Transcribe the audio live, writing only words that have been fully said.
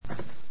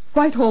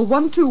Whitehall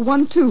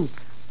 1212.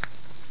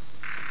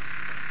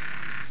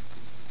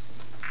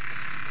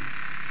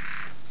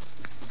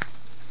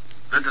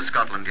 This is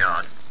Scotland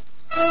Yard.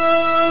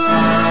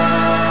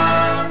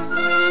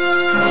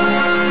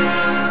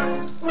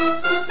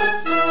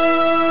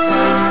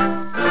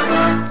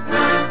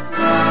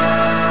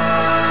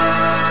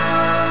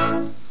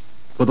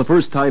 For the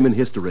first time in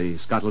history,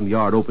 Scotland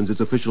Yard opens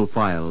its official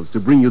files to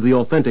bring you the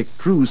authentic,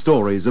 true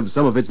stories of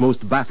some of its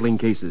most baffling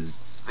cases.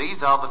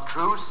 These are the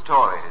true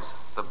stories,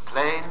 the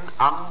plain,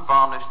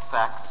 unvarnished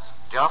facts,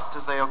 just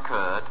as they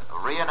occurred,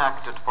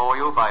 reenacted for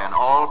you by an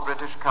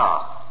all-British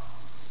cast.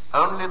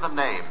 Only the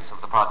names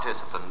of the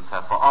participants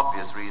have for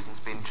obvious reasons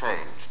been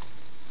changed.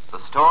 The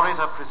stories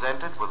are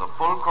presented with the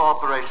full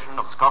cooperation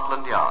of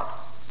Scotland Yard.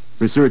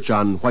 Research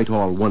on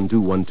Whitehall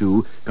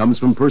 1212 comes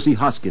from Percy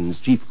Hoskins,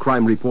 chief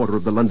crime reporter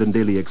of the London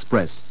Daily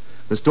Express.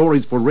 The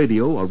stories for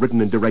radio are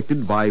written and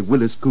directed by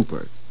Willis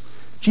Cooper.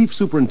 Chief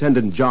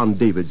Superintendent John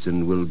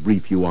Davidson will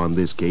brief you on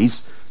this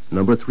case,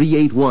 number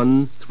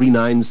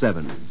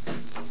 381397.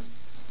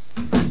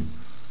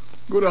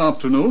 Good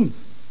afternoon.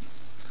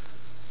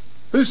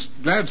 This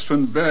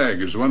Gladstone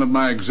bag is one of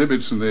my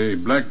exhibits in the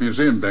Black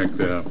Museum back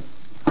there.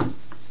 A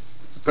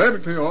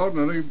perfectly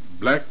ordinary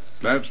black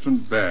Gladstone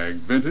bag,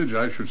 vintage,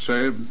 I should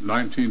say, of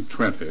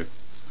 1920.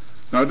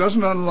 Now, it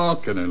doesn't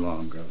unlock any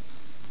longer.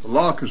 The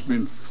lock has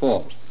been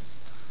forced.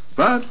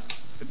 But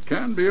it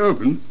can be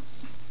opened.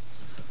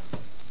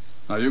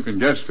 Now, you can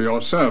guess for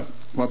yourself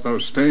what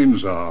those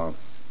stains are.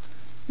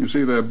 You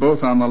see, they're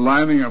both on the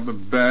lining of the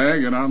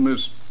bag and on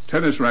this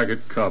tennis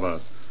racket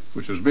cover,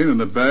 which has been in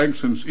the bag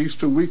since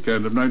Easter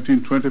weekend of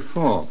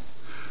 1924.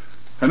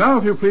 And now,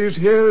 if you please,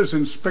 here is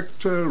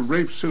Inspector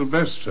Rafe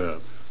Sylvester,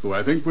 who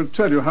I think will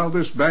tell you how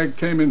this bag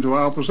came into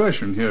our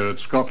possession here at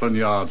Scotland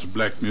Yard's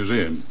Black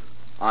Museum.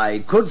 I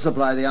could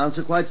supply the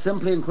answer quite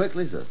simply and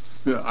quickly, sir.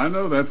 Yeah, I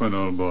know that one,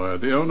 old boy.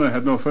 The owner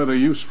had no further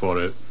use for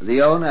it.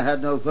 The owner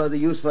had no further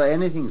use for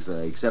anything,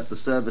 sir, except the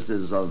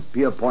services of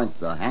Pierpoint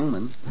the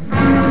hangman.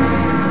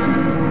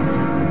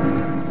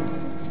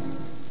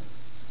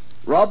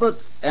 Robert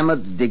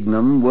Emmett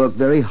Dignam worked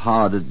very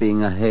hard at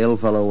being a hail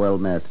fellow well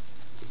met.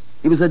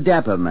 He was a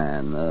dapper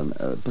man,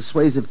 a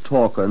persuasive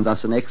talker, and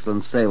thus an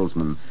excellent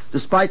salesman,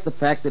 despite the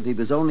fact that he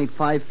was only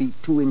 5 feet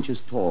 2 inches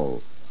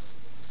tall.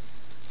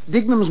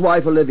 Dignam's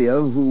wife,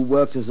 Olivia, who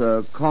worked as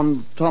a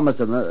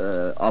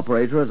contometer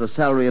operator at a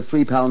salary of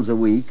 £3 a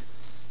week,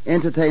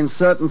 entertained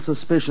certain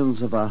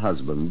suspicions of her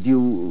husband,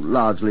 due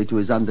largely to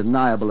his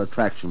undeniable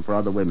attraction for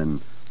other women,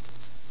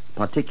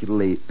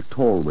 particularly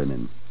tall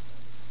women.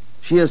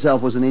 She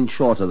herself was an inch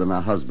shorter than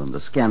her husband, a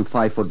scant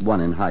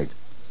 5'1" in height.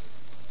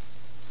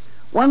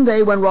 One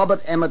day when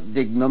Robert Emmett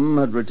Dignam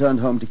had returned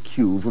home to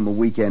Kew from a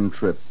weekend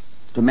trip,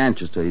 to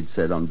Manchester, he'd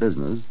said, on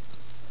business,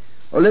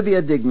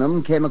 Olivia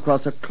Dignam came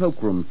across a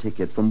cloakroom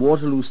ticket from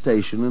Waterloo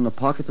Station in the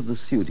pocket of the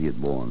suit he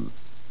had worn.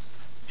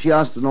 She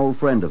asked an old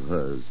friend of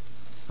hers,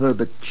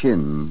 Herbert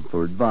Chin,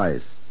 for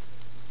advice.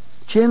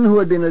 Chin, who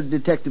had been a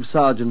detective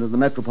sergeant of the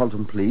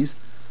Metropolitan Police,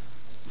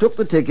 took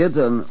the ticket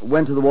and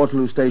went to the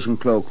Waterloo Station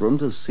cloakroom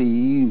to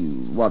see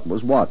what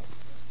was what.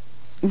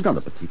 He was not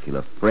a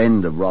particular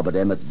friend of Robert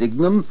Emmett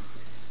Dignam,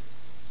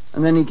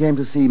 and then he came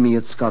to see me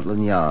at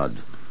Scotland Yard.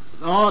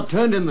 I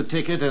turned in the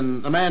ticket,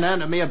 and the man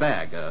handed me a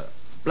bag, a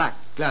black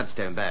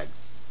Gladstone bag.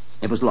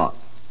 It was locked.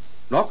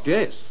 Locked,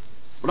 yes.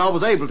 But I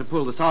was able to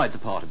pull the sides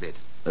apart a bit.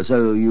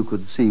 So you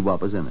could see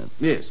what was in it?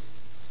 Yes.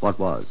 What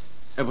was?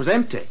 It was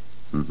empty.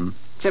 Mm-hmm.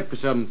 Except for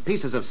some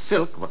pieces of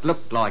silk, what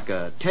looked like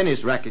a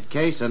tennis racket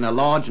case and a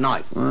large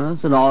knife. Well,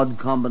 that's an odd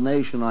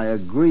combination, I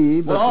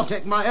agree, but... Well, I'll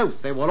take my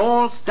oath. They were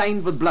all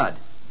stained with blood.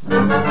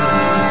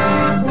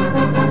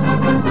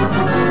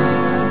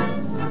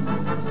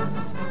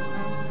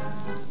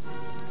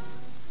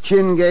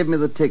 Chin gave me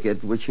the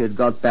ticket, which he had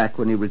got back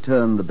when he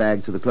returned the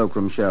bag to the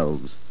cloakroom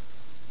shelves.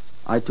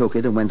 I took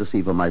it and went to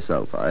see for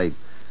myself. I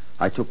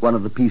took one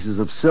of the pieces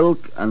of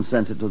silk and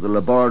sent it to the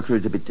laboratory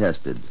to be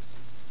tested.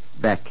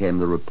 Back came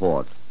the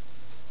report.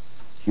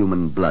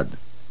 Human blood.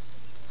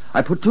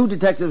 I put 2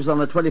 detectives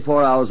on a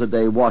 24 hours a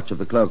day watch of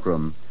the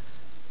cloakroom.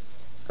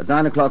 At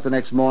 9 o'clock the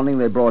next morning,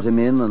 they brought him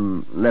in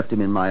and left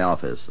him in my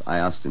office. I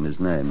asked him his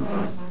name.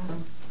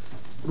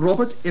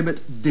 Robert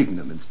Emmett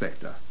Dignam,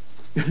 Inspector.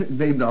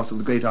 Named after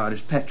the great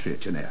Irish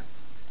patriot, you know.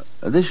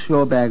 This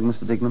your bag,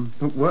 Mr. Dignam?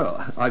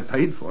 Well, I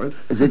paid for it.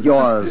 Is it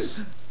yours?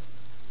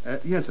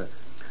 Yes, sir.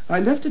 I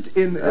left it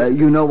in...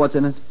 You know what's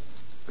in it?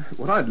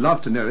 What I'd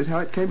love to know is how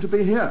it came to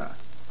be here.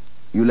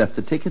 You left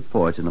the ticket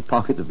for it in a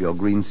pocket of your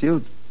green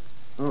suit.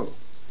 Oh.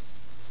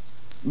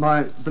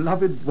 My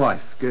beloved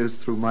wife goes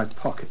through my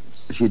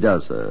pockets. She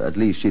does, sir. At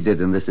least she did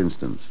in this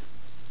instance.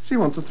 She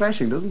wants a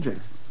thrashing, doesn't she?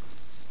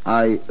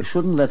 I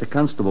shouldn't let a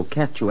constable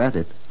catch you at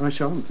it. I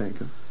shan't, thank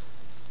you.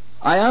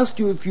 I asked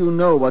you if you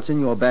know what's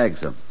in your bag,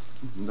 sir.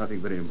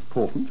 Nothing very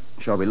important.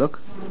 Shall we look?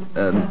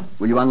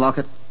 Will you unlock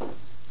it?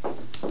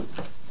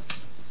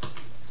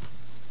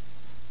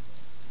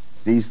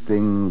 These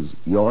things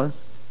yours?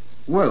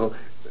 Well,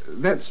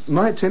 that's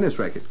my tennis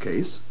racket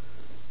case.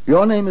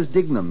 Your name is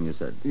Dignam, you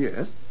said?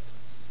 Yes.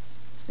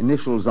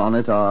 Initials on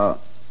it are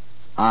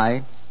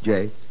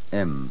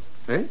I.J.M.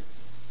 Eh?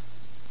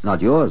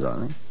 Not yours, are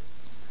they?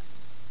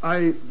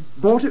 I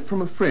bought it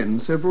from a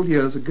friend several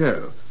years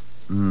ago.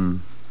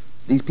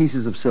 These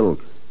pieces of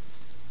silk.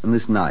 And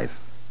this knife.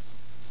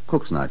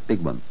 Cook's knife,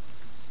 big one.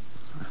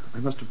 I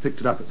must have picked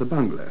it up at the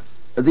bungalow.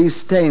 These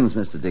stains,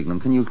 Mr.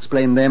 Dignam, can you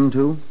explain them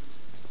too?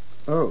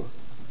 Oh.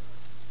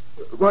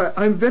 Why,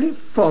 I'm very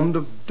fond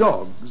of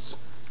dogs.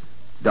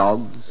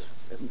 Dogs?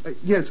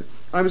 Yes,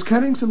 I was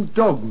carrying some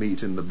dog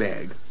meat in the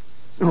bag.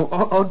 Oh,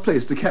 odd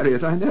place to carry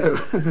it, I know.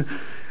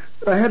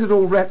 I had it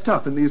all wrapped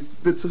up in these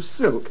bits of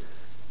silk.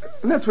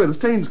 And that's where the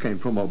stains came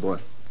from, old boy.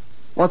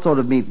 What sort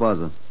of meat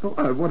was it?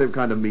 Oh, whatever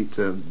kind of meat,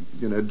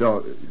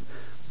 dog,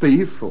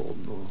 beef or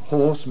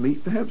horse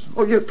meat, perhaps.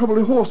 Oh, yeah,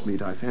 probably horse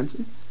meat, I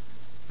fancy.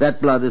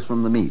 That blood is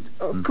from the meat.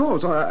 Of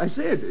course, I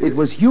said... It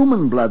was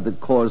human blood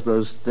that caused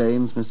those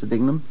stains, Mr.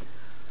 Dignam.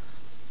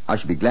 I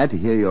should be glad to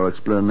hear your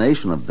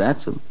explanation of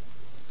that, sir.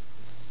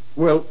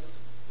 Well,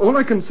 all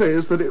I can say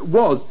is that it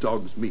was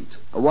dog's meat.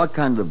 What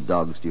kind of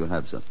dogs do you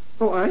have, sir?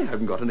 Oh, I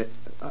haven't got any...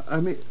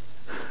 I mean...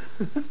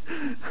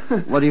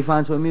 What do you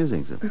find so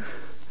amusing,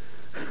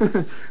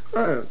 sir?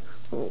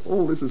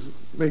 All this is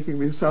making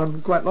me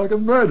sound quite like a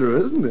murderer,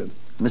 isn't it?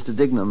 Mr.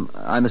 Dignam,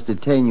 I must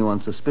detain you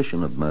on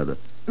suspicion of murder.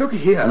 Look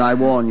here. And I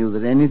warn you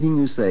that anything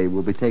you say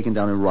will be taken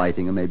down in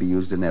writing and may be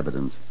used in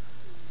evidence.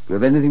 If you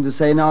have anything to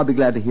say now, I'll be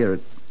glad to hear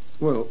it.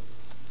 Well,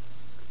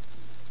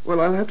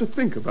 I'll have to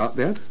think about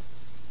that.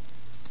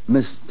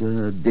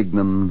 Mr.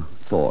 Dignam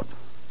thought.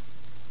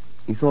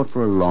 He thought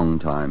for a long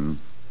time,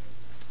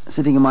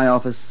 sitting in my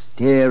office,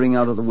 staring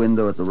out of the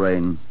window at the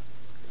rain.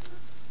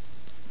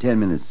 10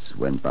 minutes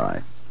went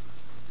by.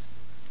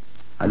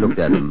 I looked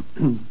at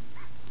him.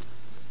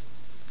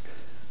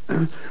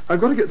 I've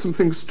got to get some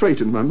things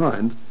straight in my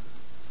mind.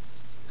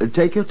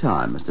 Take your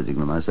time, Mr.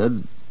 Dignam, I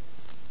said.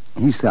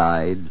 He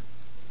sighed,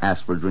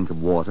 asked for a drink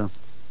of water,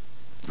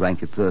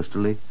 drank it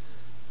thirstily,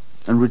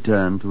 and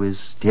returned to his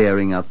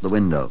staring out the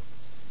window.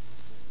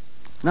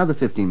 Another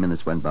 15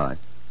 minutes went by.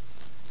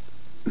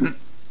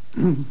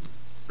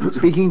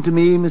 Speaking to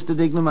me, Mr.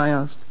 Dignam, I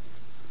asked.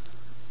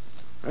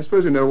 I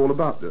suppose you know all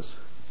about this,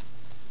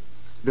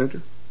 don't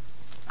you?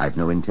 I've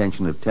no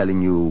intention of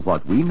telling you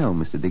what we know,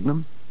 Mr.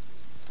 Dignam.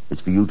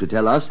 It's for you to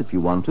tell us if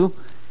you want to.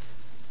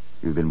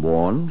 You've been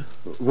warned.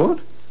 What?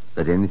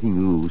 That anything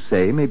you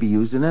say may be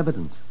used in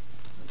evidence.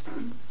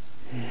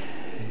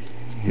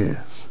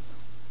 Yes.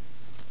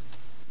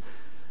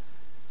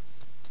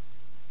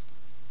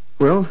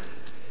 Well,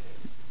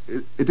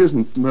 it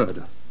isn't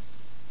murder.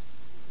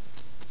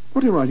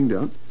 What are you writing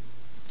down?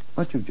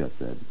 What you've just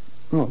said.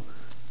 Oh.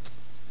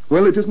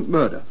 Well, it isn't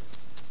murder.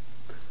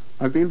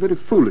 I've been very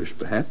foolish,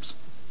 perhaps.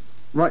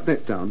 Write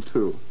that down,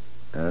 too.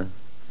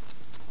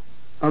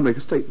 I'll make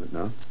a statement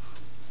now.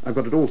 I've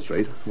got it all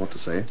straight, what to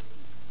say.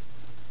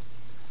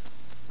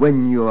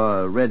 When you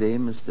are ready,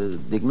 Mr.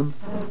 Dignam.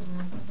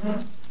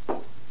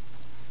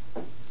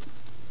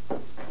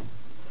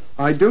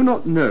 I do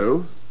not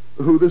know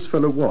who this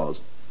fellow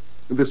was,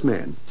 this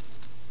man.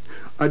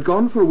 I'd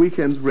gone for a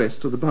weekend's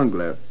rest to the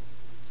bungalow.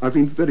 I've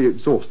been very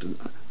exhausted.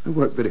 I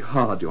worked very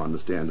hard, you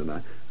understand, and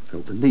I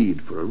felt the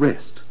need for a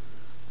rest.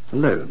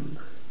 Alone,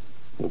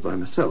 all by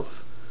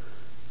myself.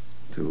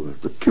 To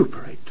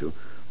recuperate, to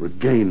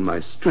regain my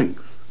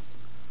strength.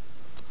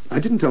 I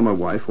didn't tell my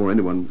wife or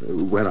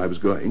anyone where I was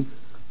going.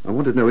 I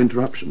wanted no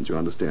interruptions, you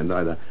understand,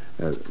 either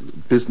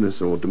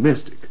business or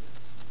domestic.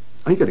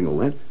 Are you getting all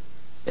that?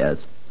 Yes.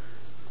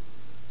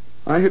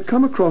 I had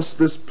come across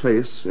this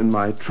place in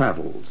my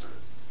travels.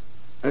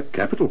 A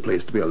capital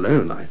place to be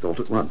alone, I thought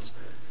at once.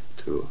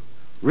 To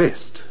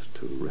rest,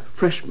 to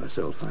refresh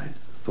myself, I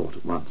thought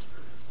at once.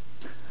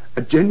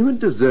 A genuine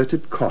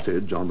deserted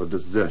cottage on the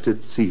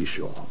deserted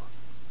seashore.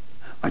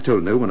 I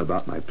told no one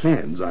about my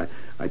plans. I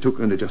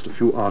took only just a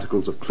few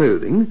articles of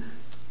clothing.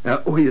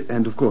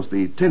 And, of course,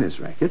 the tennis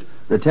racket.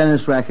 The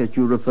tennis racket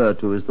you refer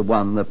to is the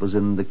one that was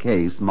in the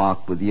case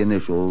marked with the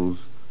initials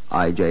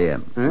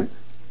IJM.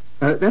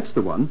 That's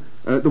the one.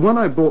 The one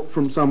I bought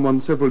from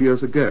someone several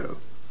years ago.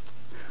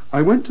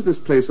 I went to this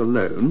place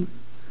alone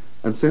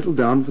and settled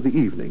down for the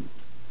evening.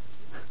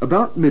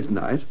 About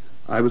midnight,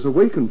 I was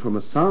awakened from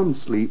a sound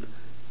sleep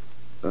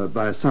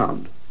by a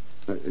sound.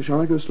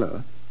 Shall I go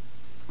slower?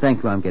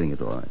 Thank you, I'm getting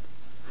it all right.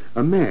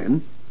 A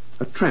man,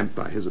 a tramp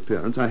by his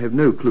appearance, I have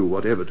no clue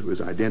whatever to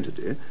his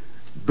identity,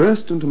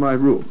 burst into my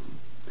room.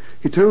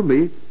 He told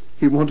me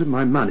he wanted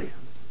my money.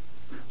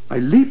 I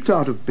leaped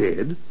out of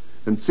bed,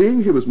 and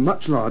seeing he was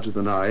much larger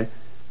than I,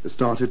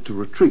 started to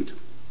retreat.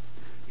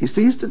 He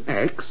seized an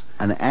axe.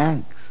 An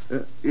axe?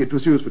 It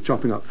was used for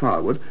chopping up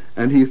firewood,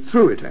 and he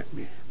threw it at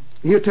me.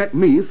 He attacked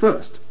me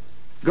first.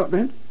 Got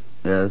that?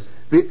 Yes.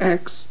 The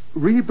axe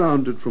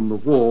rebounded from the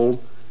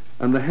wall,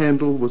 and the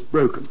handle was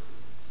broken.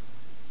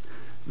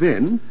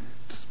 Then,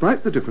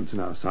 despite the difference in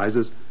our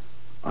sizes,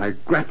 I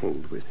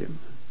grappled with him.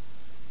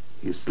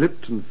 He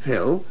slipped and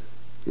fell,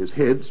 his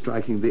head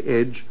striking the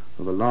edge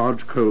of a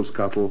large coal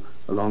scuttle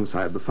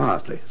alongside the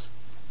fireplace.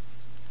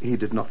 He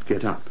did not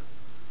get up.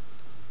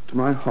 To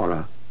my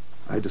horror,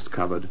 I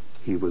discovered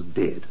he was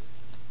dead.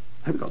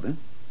 Have you got that?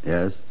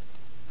 Yes.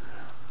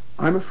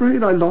 I'm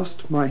afraid I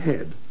lost my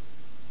head.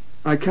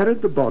 I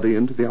carried the body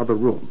into the other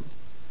room.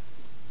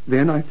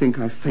 Then I think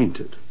I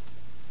fainted.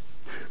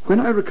 When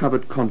I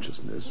recovered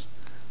consciousness,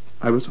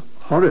 I was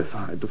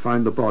horrified to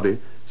find the body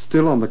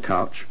still on the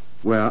couch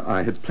where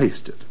I had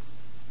placed it.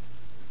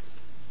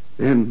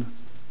 Then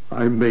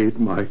I made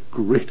my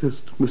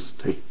greatest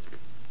mistake.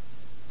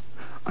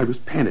 I was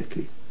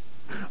panicky.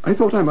 I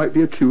thought I might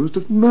be accused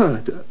of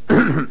murder.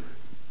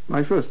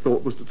 My first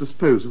thought was to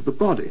dispose of the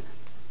body.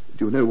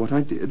 Do you know what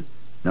I did?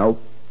 No.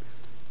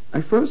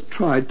 I first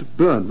tried to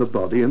burn the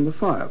body in the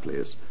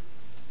fireplace.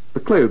 The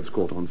clothes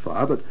caught on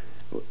fire, but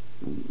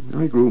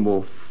I grew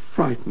more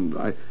frightened.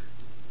 I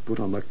put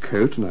on my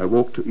coat and I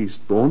walked to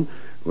Eastbourne,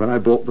 where I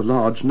bought the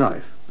large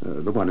knife,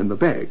 the one in the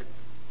bag.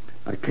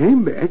 I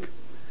came back,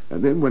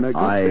 and then when I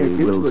got back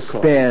into the car... I will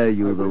spare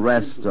you the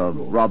rest of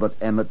Robert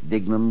Emmett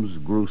Dignam's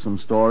gruesome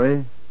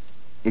story,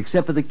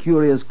 except for the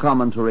curious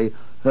commentary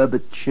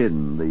Herbert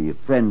Chin, the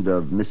friend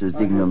of Mrs.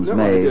 Dignam's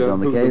maid on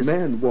the case. The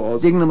man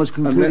was, Dignam was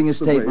concluding his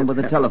statement when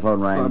the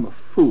telephone rang. I'm a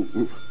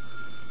fool.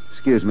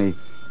 Excuse me.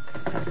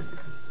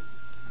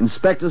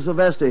 Inspector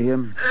Sylvester here.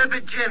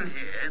 Herbert Chin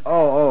here.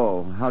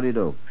 Oh, how do you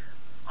do?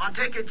 I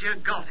take it you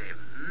got him.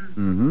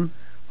 Mm-hmm.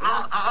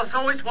 Well, I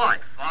saw his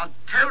wife. I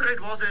told her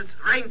it was his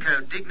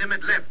raincoat Dignam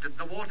had left at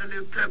the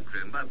Waterloo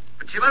cloakroom, but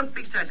she won't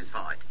be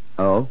satisfied.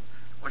 Oh?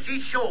 Well,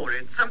 she's sure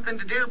it's something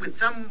to do with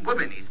some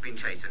woman he's been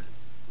chasing.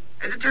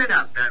 Has it turned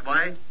out that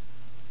way?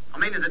 I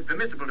mean, is it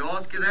permissible to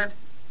ask you that?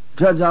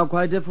 Turns out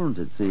quite different,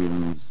 it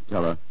seems,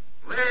 tell her.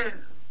 Well,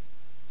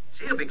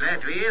 she'll be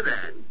glad to hear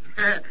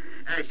that.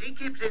 She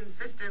keeps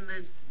insisting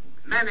this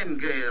Manning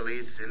girl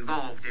is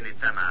involved in it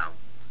somehow.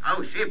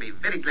 Oh, she'll be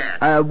very glad.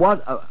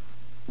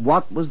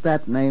 What was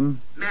that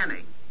name?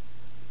 Manning.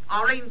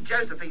 Irene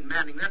Josephine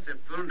Manning, that's her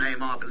full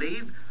name, I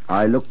believe.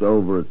 I looked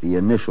over at the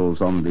initials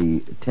on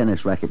the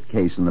tennis racket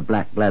case in the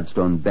black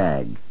Gladstone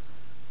bag.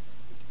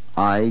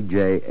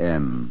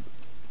 I.J.M.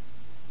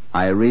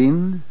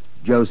 Irene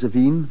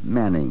Josephine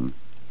Manning.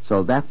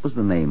 So that was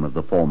the name of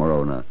the former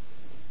owner.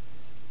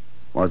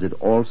 Was it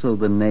also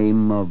the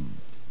name of...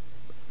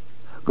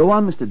 Go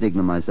on, Mr.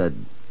 Dignam, I said.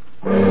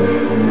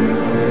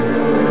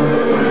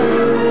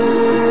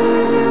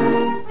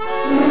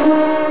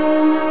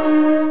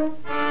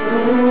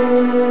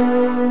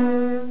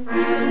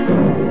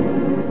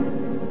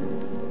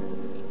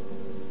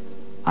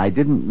 I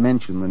didn't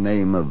mention the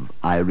name of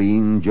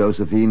Irene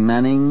Josephine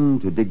Manning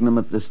to Dignam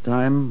at this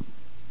time.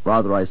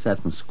 Rather, I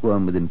sat and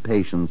squirmed with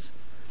impatience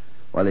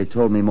while he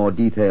told me more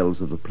details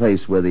of the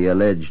place where the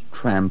alleged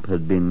tramp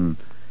had been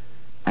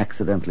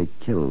accidentally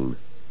killed.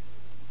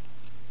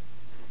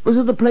 It was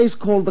at a place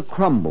called the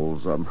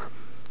Crumbles, a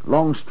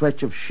long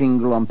stretch of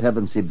shingle on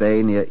Pevensey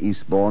Bay near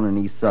Eastbourne in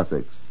East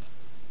Sussex.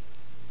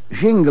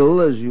 Shingle,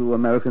 as you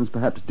Americans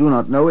perhaps do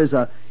not know, it's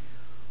a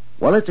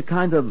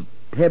kind of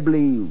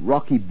pebbly,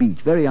 rocky beach,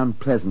 very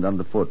unpleasant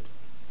underfoot.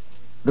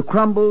 The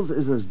Crumbles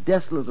is as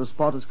desolate a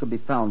spot as could be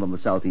found on the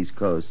southeast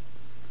coast.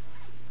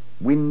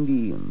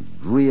 Windy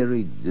and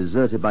dreary,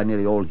 deserted by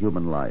nearly all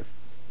human life.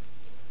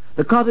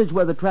 The cottage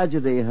where the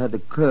tragedy had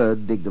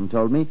occurred, Dignam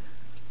told me,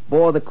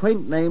 bore the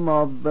quaint name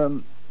of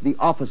the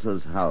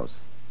officer's house,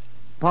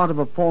 part of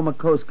a former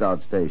Coast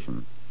Guard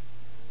station.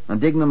 And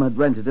Dignam had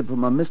rented it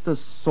from a Mr.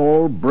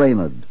 Saul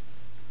Brainerd.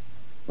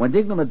 When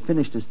Dignam had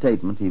finished his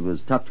statement, he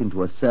was tucked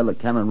into a cell at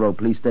Cannon Row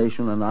Police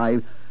Station, and I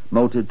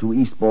motored to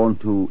Eastbourne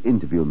to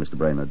interview Mr.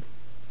 Brainerd.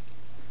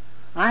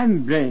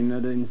 I'm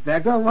Brainerd,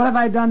 Inspector. What have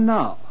I done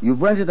now?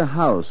 You've rented a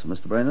house,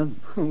 Mr. Brainerd.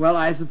 Well,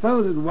 I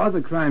suppose it was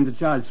a crime to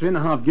charge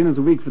 3.5 guineas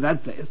a week for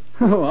that place.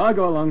 Oh, I'll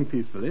go along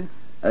peacefully.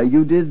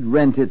 You did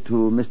rent it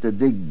to Mr.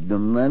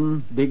 Dignam,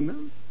 then?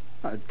 Dignam?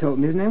 I told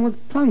him his name was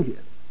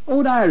Plunkett.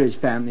 Old Irish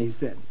family, he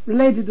said.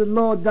 Related to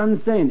Lord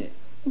Dunsany.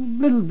 A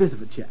little bit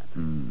of a chap.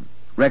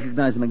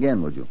 Recognize him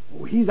again, would you?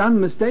 Oh, he's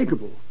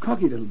unmistakable.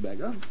 Cocky little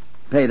beggar.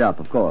 Paid up,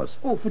 of course.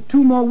 Oh, for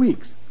 2 more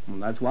weeks. Well,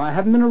 that's why I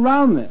haven't been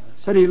around there.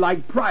 Said he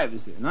liked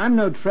privacy, and I'm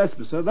no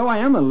trespasser, though I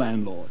am a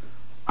landlord.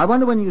 I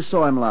wonder when you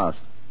saw him last.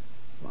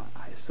 Well,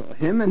 I saw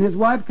him and his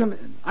wife come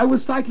in. I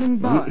was cycling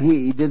by.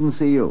 He didn't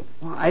see you?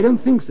 Well, I don't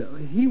think so.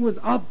 He was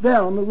up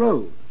there on the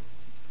road.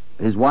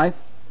 His wife?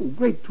 Oh,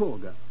 great tall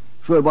girl.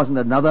 Sure it wasn't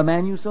another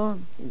man you saw?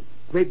 Oh,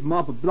 great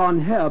mop of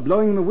blonde hair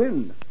blowing in the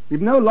wind.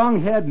 We've no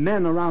long-haired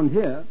men around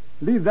here.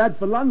 Leave that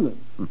for London.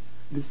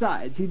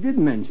 Besides, he did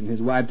mention his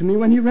wife to me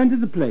when he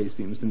rented the place,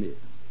 seems to me.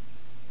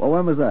 Well,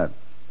 when was that?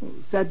 Oh,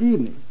 Saturday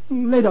evening.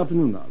 Late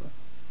afternoon, rather.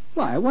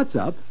 Why, what's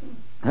up?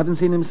 Haven't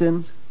seen him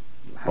since?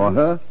 Or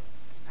her?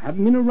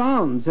 Haven't been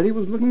around. Said he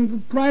was looking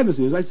for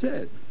privacy, as I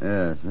said.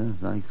 Yes,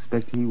 I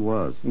expect he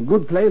was. A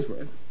good place for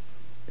it.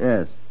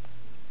 Yes.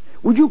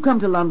 Would you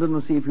come to London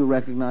and see if you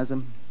recognize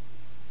him?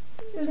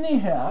 Isn't he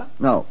here?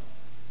 No.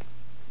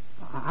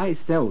 I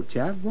say, old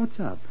chap, what's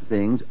up?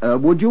 Things.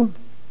 Would you?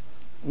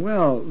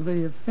 Well,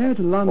 the fare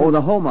to London... Oh,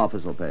 the Home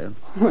Office will pay it.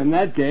 Oh, in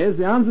that case,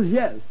 the answer's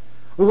yes.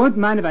 Well, won't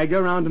mind if I go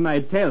round to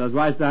my tailor's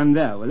whilst I'm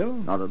there, will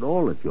you? Not at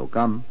all, if you'll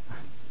come.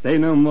 Say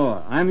no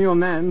more. I'm your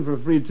man for a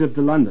free trip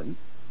to London.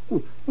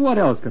 What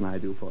else can I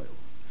do for you?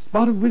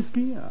 Spot of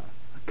whiskey? A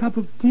cup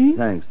of tea?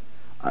 Thanks.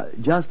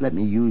 Just let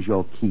me use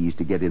your keys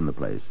to get in the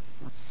place.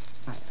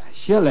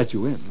 She'll let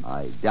you in.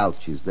 I doubt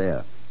she's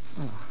there.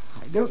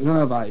 I don't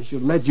know if I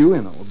should let you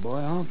in, old boy,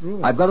 after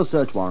all. I've got a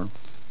search warrant.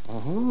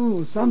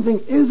 Oh, something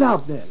is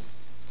out there.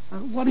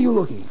 What are you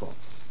looking for?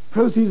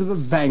 Proceeds of a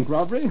bank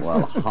robbery?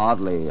 Well,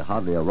 hardly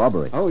a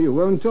robbery. Oh, you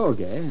won't talk,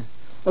 eh?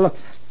 Well, look,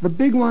 the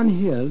big one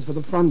here's for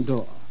the front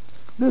door.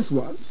 This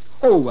one?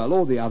 Oh, well,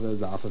 all the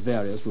others are for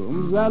various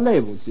rooms. They're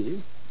labeled,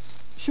 see?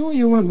 Sure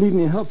you won't need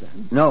any help,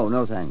 then?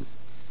 No, thanks.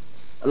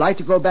 Like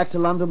to go back to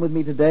London with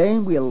me today?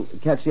 We'll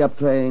catch the up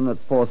train at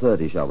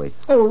 4:30, shall we?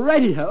 Oh,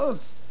 righty-ho.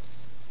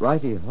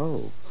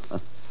 Righty-ho.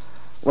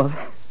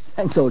 Well,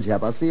 thanks, old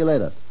chap. I'll see you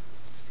later.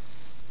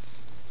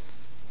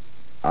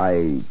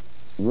 I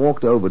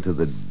walked over to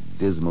the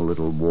dismal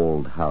little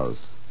walled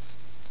house.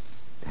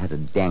 It had a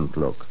dank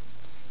look.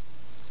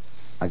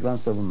 I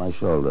glanced over my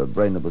shoulder.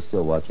 Brainerd was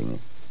still watching me.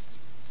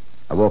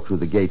 I walked through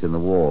the gate in the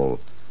wall,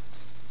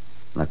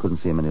 and I couldn't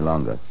see him any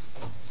longer.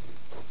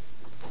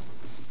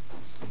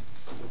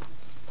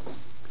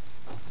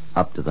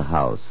 Up to the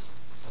house.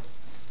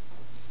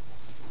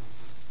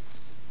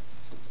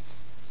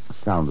 The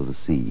sound of the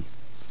sea.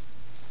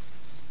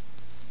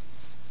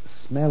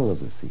 The smell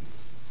of the sea.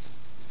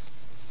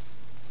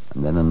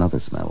 And then another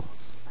smell.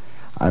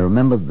 I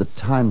remembered the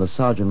time the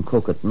sergeant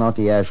cook at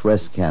Knotty Ash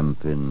Rest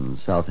Camp in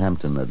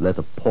Southampton had let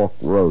a pork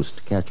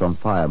roast catch on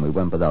fire and we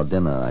went without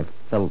dinner. I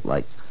felt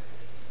like...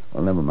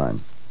 Well, never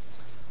mind.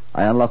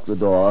 I unlocked the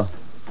door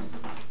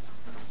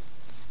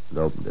and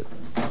opened it.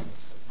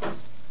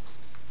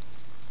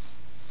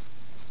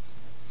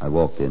 I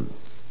walked in.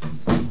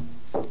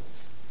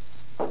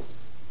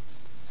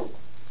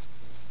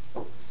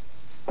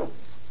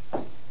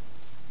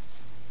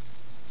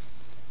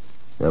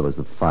 There was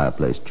the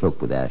fireplace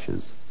choked with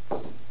ashes.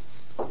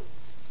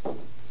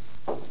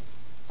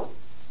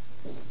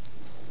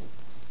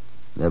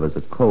 There was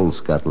the coal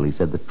scuttle. He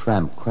said the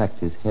tramp cracked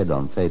his head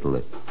on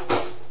fatally.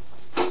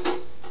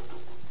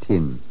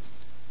 Tin.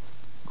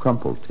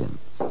 Crumpled tin.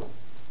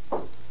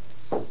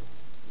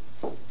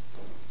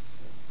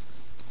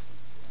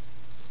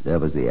 There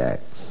was the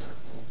axe.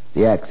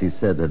 The axe, he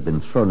said, had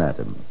been thrown at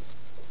him.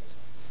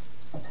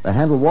 The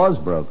handle was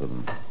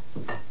broken.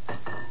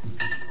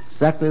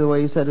 Exactly the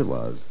way he said it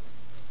was.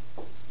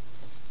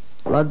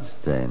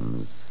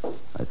 Bloodstains,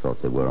 I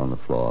thought they were on the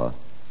floor.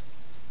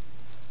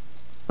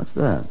 What's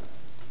that?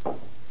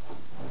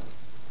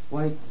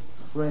 White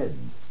thread.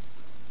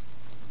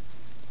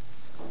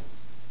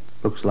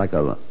 Looks like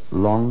a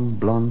long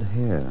blonde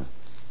hair.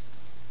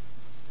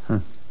 Huh.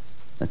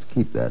 Let's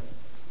keep that.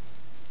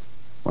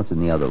 What's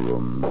in the other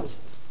room?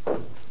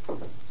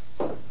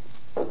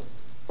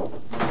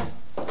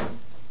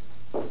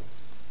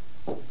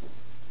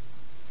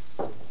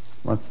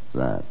 What's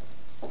that?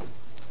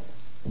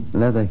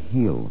 Leather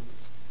heel.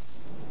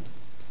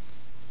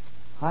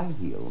 High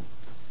heel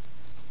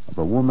of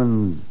a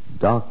woman's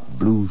dark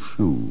blue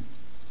shoe.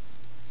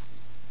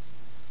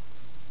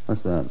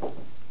 What's that?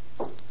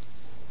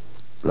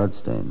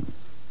 Bloodstain.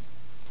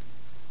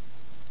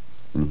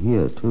 And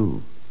here,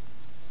 too.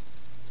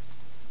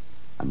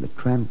 And the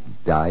tramp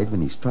died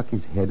when he struck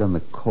his head on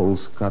the coal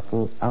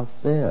scuttle out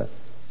there.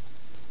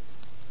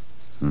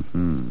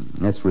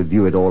 Let's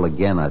review it all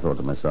again, I thought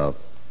to myself.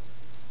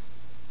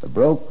 The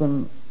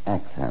broken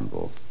axe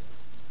handle.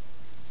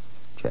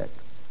 Check.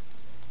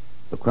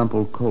 The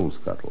crumpled coal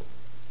scuttle.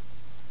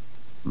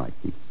 Might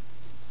be.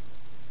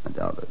 I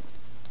doubt it.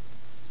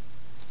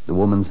 The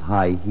woman's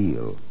high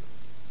heel.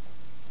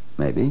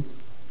 Maybe.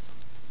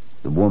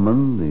 The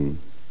woman, the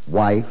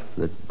wife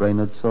that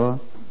Brainerd saw.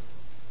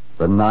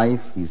 The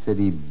knife, he said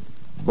he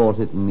bought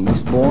it in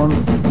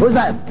Eastbourne. Who's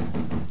that?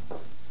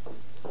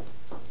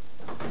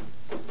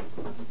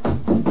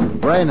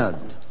 Brainerd.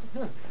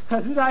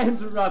 Did I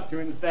interrupt you,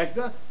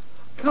 Inspector?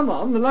 Come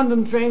on, the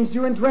London train's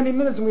due in 20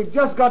 minutes and we've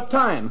just got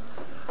time.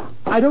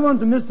 I don't want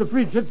to miss the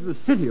free trip to the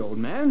city, old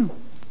man.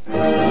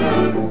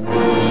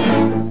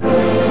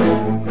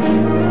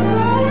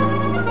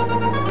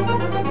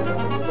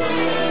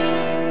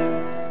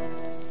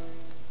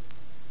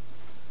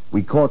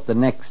 We caught the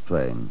next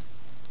train.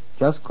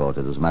 Just caught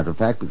it, as a matter of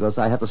fact, because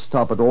I had to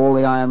stop at all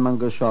the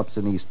ironmonger shops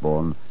in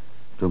Eastbourne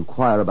to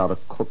inquire about a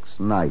cook's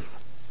knife.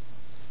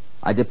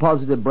 I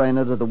deposited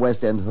Brainerd at the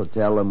West End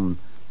Hotel and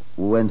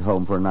went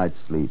home for a night's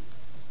sleep.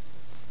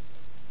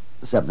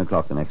 7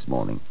 o'clock the next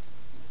morning.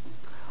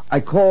 I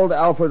called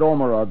Alfred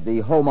Ormerod, the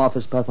Home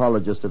Office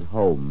pathologist at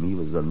home. He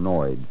was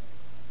annoyed.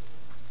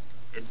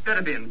 It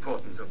better be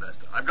important,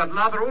 Sylvester. I've got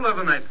lather all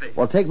over my face.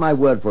 Well, take my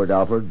word for it,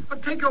 Alfred.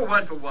 But take your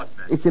word for what,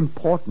 man? It's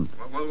important.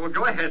 Well,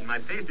 go ahead. My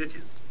face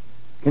itches.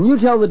 Can you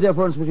tell the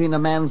difference between a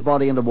man's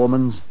body and a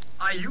woman's?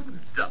 Are you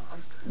daft?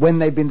 When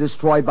they've been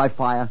destroyed by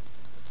fire?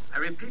 I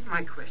repeat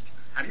my question.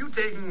 Have you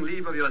taken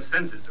leave of your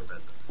senses,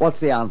 Sylvester? What's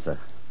the answer?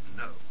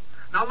 No.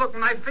 Now, look,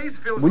 my face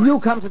feels... Will you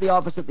come to the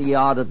office at the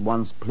Yard at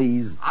once,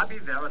 please? I'll be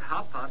there at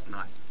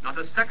 9:30. Not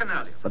a second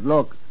earlier. But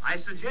look... I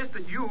suggest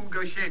that you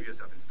go shave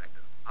yourself, Inspector.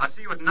 I'll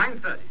see you at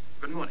 9:30.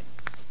 Good morning.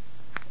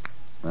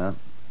 Well,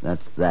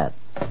 that's that.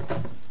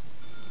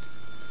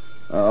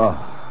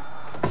 Oh.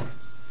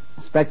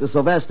 Inspector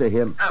Sylvester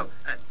here. Oh,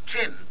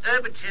 Chin.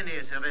 Herbert Chin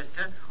here,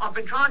 Sylvester. I've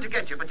been trying to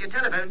get you, but your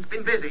telephone's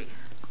been busy.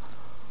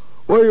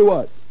 What are you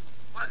what?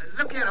 Well,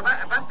 look here,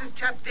 about this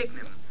chap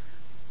Dignam.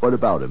 What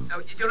about him?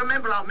 Oh, you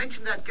remember I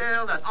mentioned that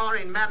girl, that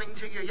Irene Manning,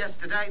 to you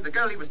yesterday? The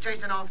girl he was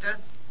chasing after?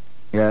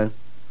 Yes?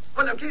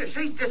 Well, look here,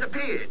 she's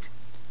disappeared.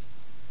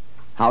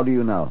 How do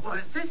you know? Well,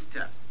 her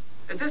sister.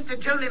 Her sister,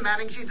 Jolie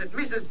Manning, she's at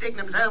Mrs.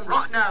 Dignam's home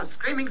right now,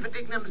 screaming for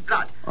Dignam's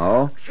blood.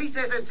 Oh? She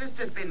says her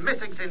sister's been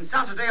missing since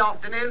Saturday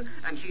afternoon,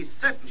 and she's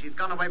certain she's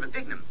gone away with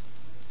Dignam.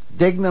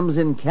 Dignam's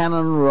in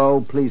Cannon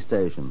Row Police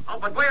Station. Oh,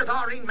 but where's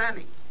Irene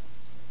Manning?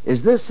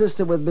 Is this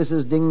sister with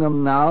Mrs.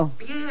 Dignam now?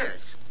 Yes.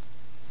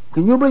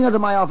 Can you bring her to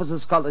my office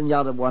at Scotland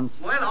Yard at once?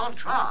 Well, I'll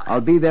try.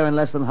 I'll be there in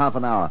less than half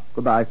an hour.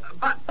 Goodbye.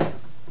 But...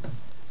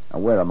 Now,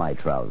 where are my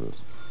trousers?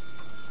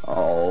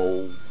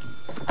 Oh.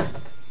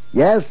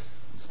 Yes?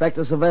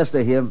 Inspector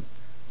Sylvester here.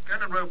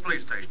 Cannon Row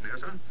Police Station here,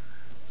 sir.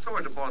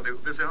 Sorry to bother you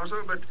this hour,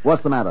 sir, but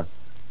What's the matter?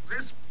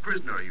 this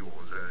prisoner of yours,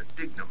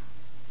 Dignam,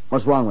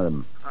 What's wrong with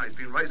him? he's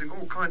been raising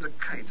all kinds of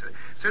canes.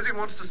 Says he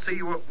wants to see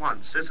you at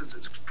once. Says it's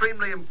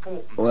extremely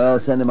important. Well,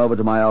 sir. send him over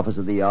to my office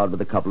at the yard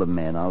with a couple of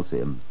men. I'll see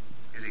him.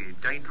 Is he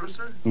dangerous,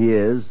 sir? He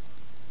is.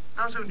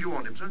 How soon do you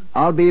want him, sir?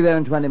 I'll be there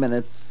in 20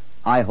 minutes.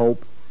 I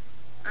hope.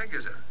 Thank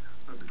you, sir.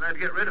 I'll be glad to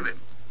get rid of him.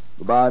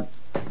 Goodbye.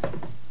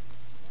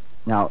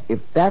 Now, if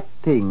that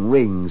thing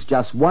rings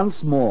just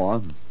once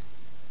more...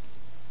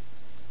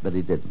 But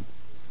it didn't.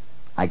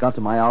 I got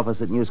to my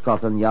office at New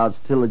Scotland Yard,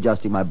 still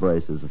adjusting my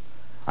braces.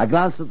 I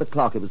glanced at the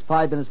clock. It was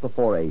 5 minutes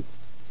before 8.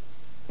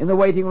 In the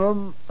waiting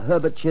room,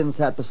 Herbert Chin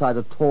sat beside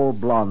a tall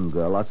blonde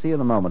girl. I'll see you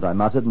in a moment, I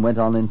muttered, and went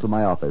on into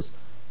my office.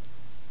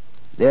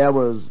 There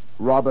was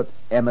Robert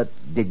Emmett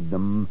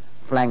Dignam,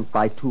 flanked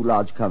by 2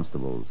 large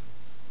constables.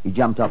 He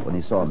jumped up when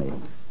he saw me.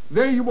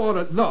 There you are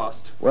at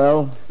last.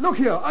 Well? Look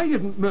here, I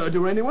didn't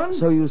murder anyone.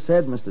 So you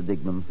said, Mr.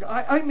 Dignam.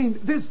 I mean,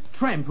 this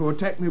tramp who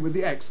attacked me with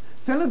the axe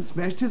fell and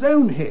smashed his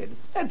own head.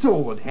 That's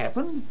all that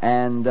happened.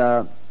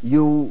 And,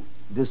 you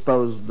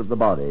disposed of the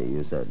body,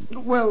 you said?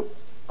 Well,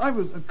 I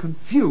was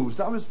confused.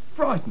 I was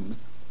frightened.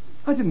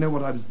 I didn't know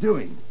what I was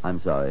doing. I'm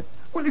sorry.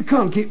 Well, you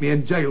can't keep me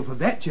in jail for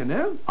that, you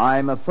know.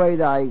 I'm afraid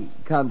I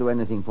can't do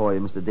anything for you,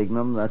 Mr.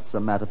 Dignam. That's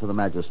a matter for the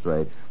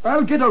magistrate.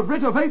 I'll get a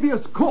writ of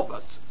habeas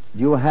corpus. Do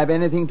you have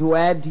anything to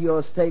add to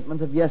your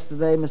statement of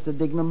yesterday, Mr.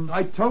 Dignam?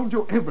 I told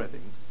you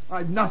everything.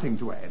 I've nothing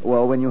to add.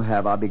 Well, when you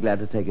have, I'll be glad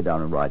to take it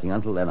down in writing.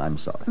 Until then, I'm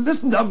sorry.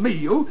 Listen to me,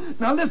 you.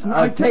 Now listen,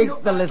 I'll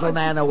take the little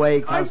man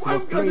away, Constable, I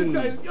won't go to please.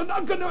 jail. You're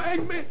not going to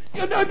hang me.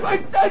 You're not...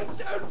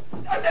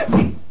 Let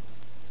me...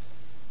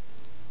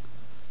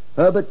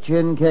 Herbert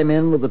Chin came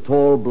in with a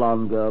tall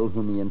blonde girl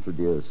whom he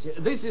introduced.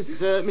 This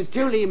is Miss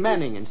Jolie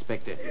Manning,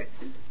 Inspector.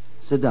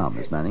 Sit down,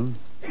 Miss Manning.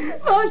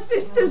 My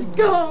sister's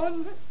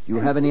gone. Do you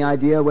have any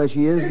idea where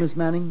she is, Miss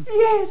Manning?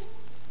 Yes.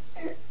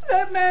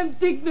 That man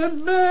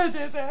Dignam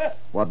murdered her.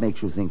 What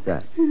makes you think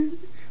that?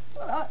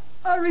 Well,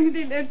 I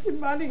really lent him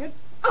money, and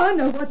I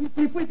know what he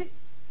did with it.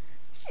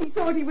 She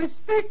thought he was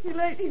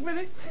speculating with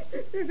it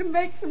to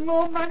make some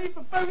more money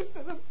for both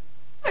of them.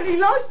 And he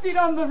lost it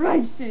on the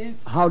races.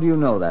 How do you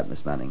know that,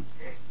 Miss Manning?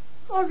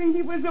 I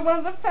really was the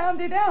one that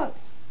found it out.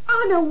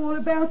 I know all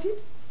about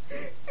it.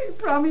 He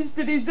promised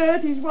to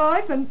desert his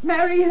wife and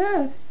marry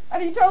her.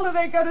 And he told her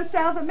they'd go to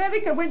South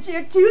America when she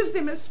accused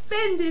him of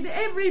spending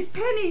every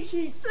penny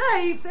she'd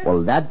saved.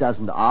 Well, that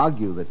doesn't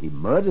argue that he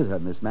murdered her,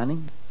 Miss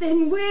Manning.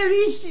 Then where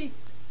is she?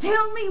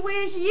 Tell me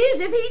where she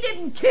is if he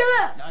didn't kill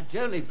her. Now,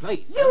 Jolie,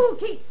 please. You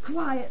keep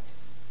quiet.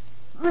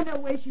 I know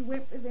where she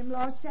went with him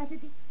last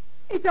Saturday.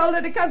 He told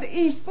her to come to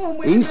Eastbourne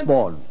with him.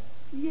 Eastbourne?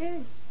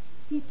 Yes.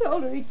 He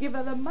told her he'd give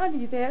her the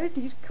money there at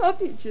his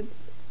cottage. And,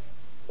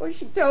 well,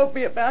 she told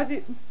me about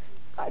it.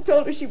 I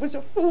told her she was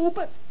a fool,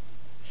 but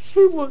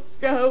she would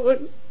go,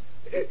 and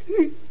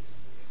he's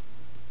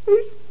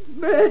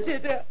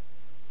murdered her.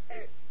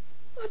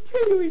 I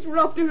tell you, he's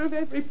robbed her of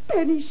every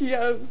penny she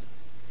owned.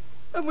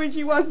 And when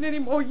she wasn't any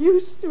more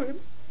use to him,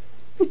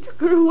 he took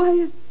her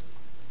away and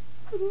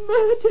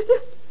murdered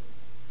her.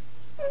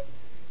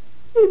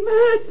 He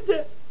murdered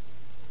her.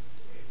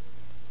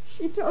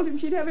 She told him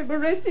she'd have him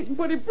arrested and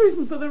put in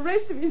prison for the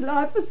rest of his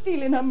life for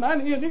stealing her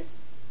money, and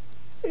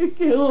he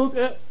killed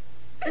her.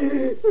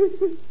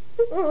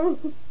 Oh,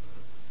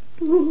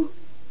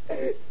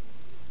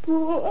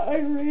 poor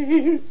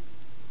Irene.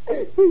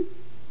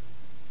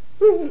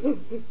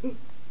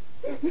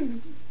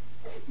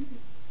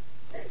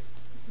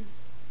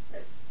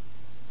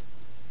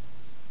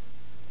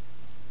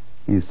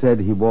 He said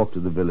he walked to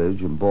the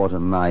village and bought a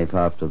knife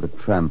after the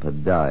tramp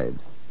had died.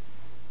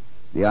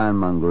 The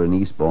ironmonger in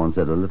Eastbourne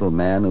said a little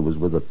man who was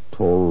with a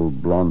tall,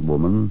 blonde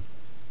woman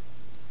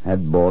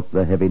had bought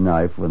the heavy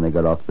knife when they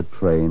got off the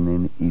train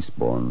in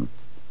Eastbourne.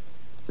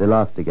 They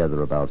laughed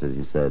together about it,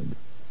 he said.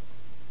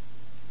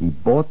 He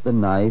bought the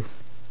knife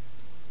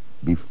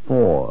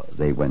before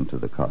they went to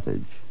the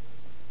cottage,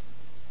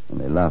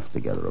 and they laughed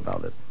together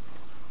about it.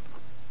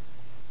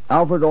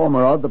 Alfred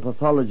Ormerod, the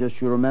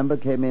pathologist, you remember,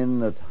 came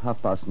in at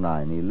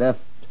 9:30. He left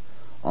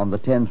on the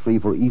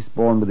 10:03 for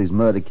Eastbourne with his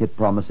murder kit,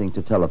 promising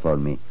to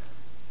telephone me.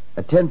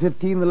 At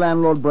 10:15, the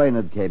landlord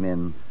Brainerd came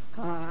in.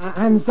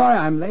 I'm sorry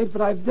I'm late,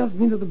 but I've just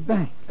been to the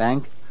bank.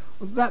 Bank?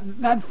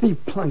 That thief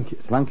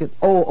Plunkett. Plunkett?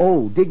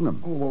 Oh,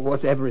 Dignam. Oh,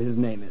 whatever his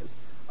name is.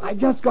 I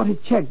just got a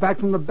check back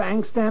from the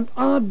bank stamped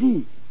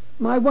R.D.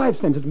 My wife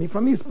sent it to me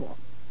from Eastbourne.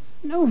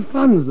 No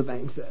funds, the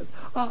bank says.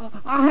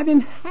 I had him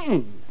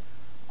hanged.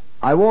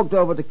 I walked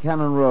over to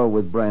Cannon Row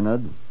with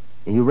Brainerd.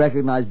 He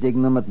recognized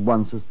Dignam at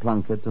once as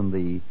Plunkett, and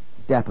the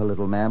dapper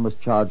little man was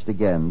charged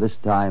again, this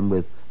time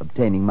with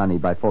obtaining money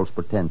by false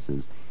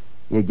pretenses.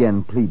 He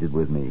again pleaded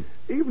with me.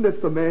 Even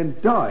if the man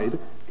died,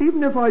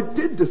 even if I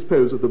did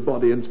dispose of the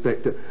body,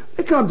 Inspector,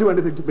 they can't do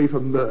anything to me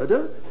for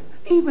murder.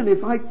 Even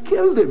if I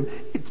killed him,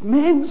 it's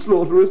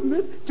manslaughter, isn't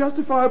it?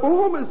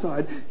 Justifiable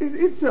homicide.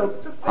 It's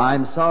self-defense.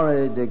 I'm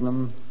sorry,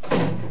 Dignam.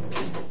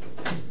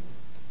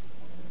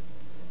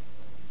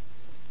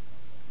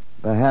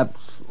 Perhaps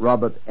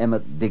Robert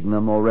Emmett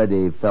Dignam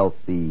already felt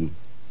the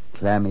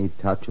clammy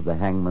touch of the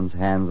hangman's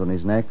hands on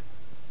his neck.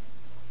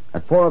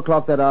 At 4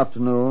 o'clock that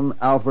afternoon,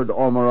 Alfred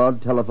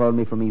Ormerod telephoned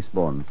me from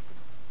Eastbourne.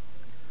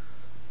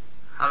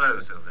 Hello,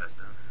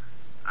 Sylvester.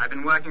 I've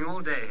been working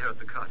all day here at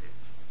the cottage.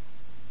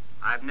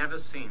 I've never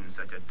seen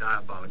such a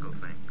diabolical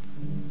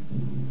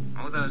thing.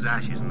 All those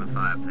ashes in the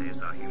fireplace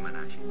are human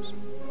ashes.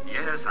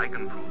 Yes, I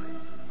can prove it.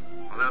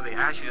 Although the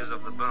ashes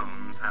of the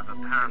bones have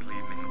apparently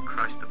been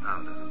crushed to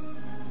powder.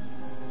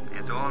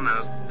 It's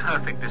almost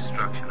perfect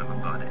destruction of a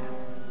body.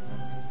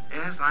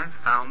 Yes, I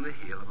found the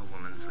heel of a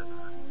woman's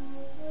slipper.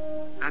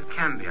 That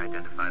can be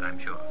identified, I'm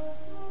sure.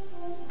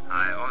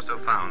 I also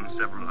found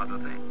several other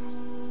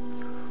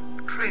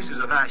things. Traces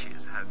of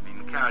ashes have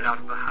been carried out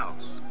of the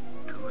house.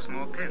 2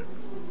 small pins.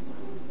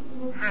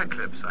 Hair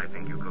clips, I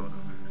think you call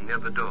them, near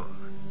the door.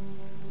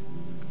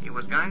 He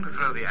was going to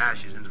throw the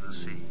ashes into the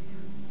sea.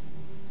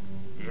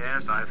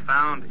 Yes, I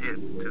found it,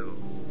 too.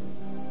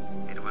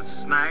 It was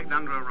snagged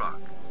under a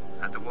rock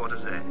at the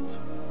water's edge.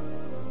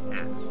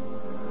 Yes.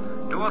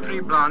 2 or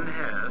 3 blonde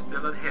hairs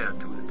still adhered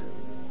to it.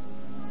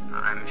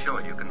 I'm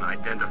sure you can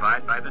identify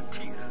it by the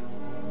teeth.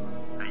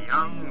 A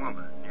young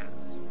woman, yes.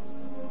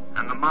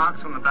 And the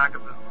marks on the back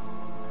of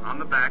on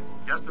the back,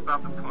 just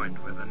above the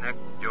point where the neck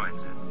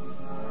joins it.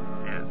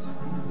 Yes.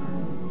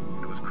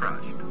 It was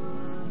crushed.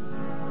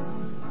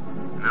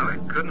 No,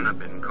 it couldn't have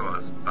been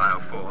caused by a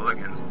fall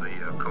against the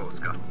coal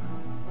scuttle.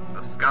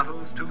 The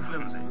scuttle's too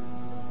flimsy.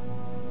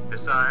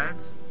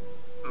 Besides,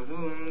 the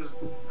wounds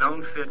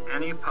don't fit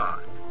any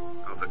part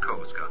of the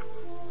coal scuttle.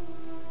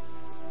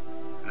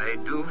 They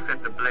do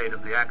fit the blade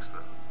of the axe,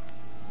 though.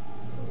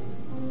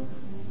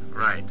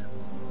 Right.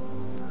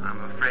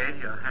 I'm afraid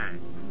you're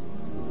hanged.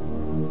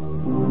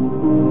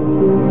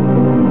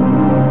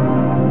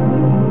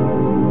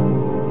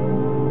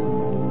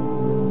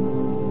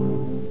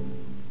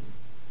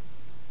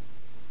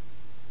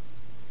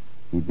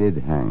 He did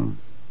hang.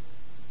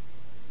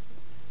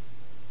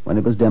 When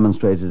it was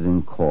demonstrated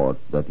in court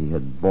that he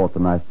had bought the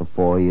knife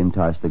before he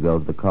enticed the girl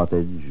to the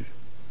cottage,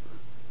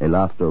 they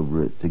laughed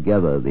over it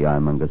together, the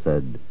ironmonger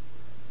said.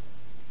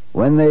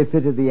 When they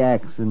fitted the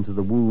axe into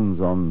the wounds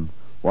on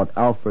what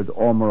Alfred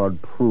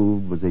Ormerod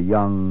proved was a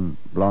young,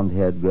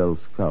 blonde-haired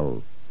girl's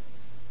skull,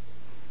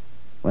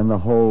 when the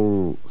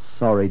whole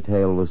sorry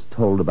tale was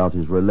told about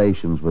his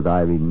relations with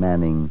Irene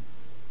Manning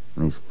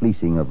and his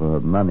fleecing of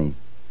her money,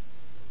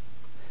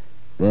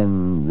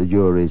 then the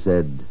jury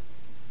said,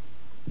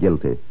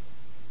 guilty.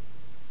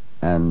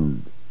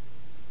 And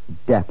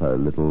dapper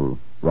little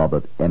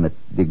Robert Emmett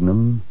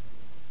Dignam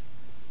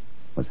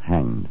was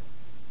hanged.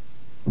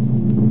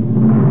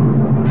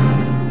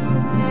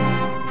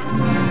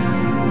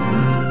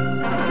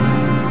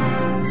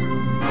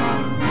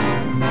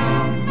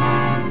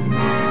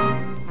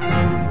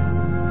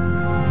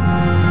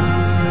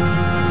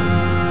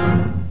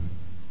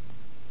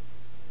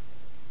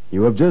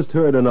 You have just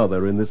heard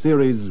another in the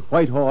series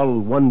Whitehall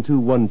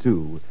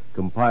 1212,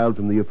 compiled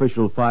from the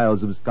official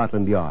files of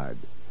Scotland Yard.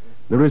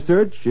 The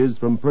research is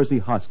from Percy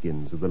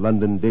Hoskins of the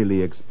London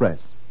Daily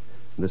Express.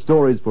 The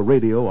stories for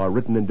radio are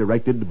written and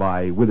directed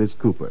by Willis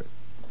Cooper.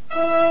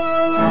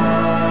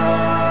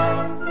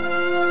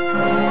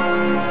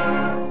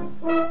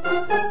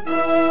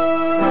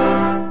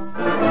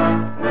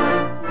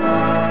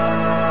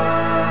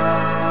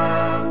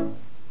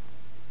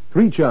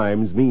 3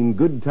 chimes mean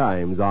good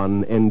times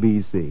on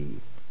NBC.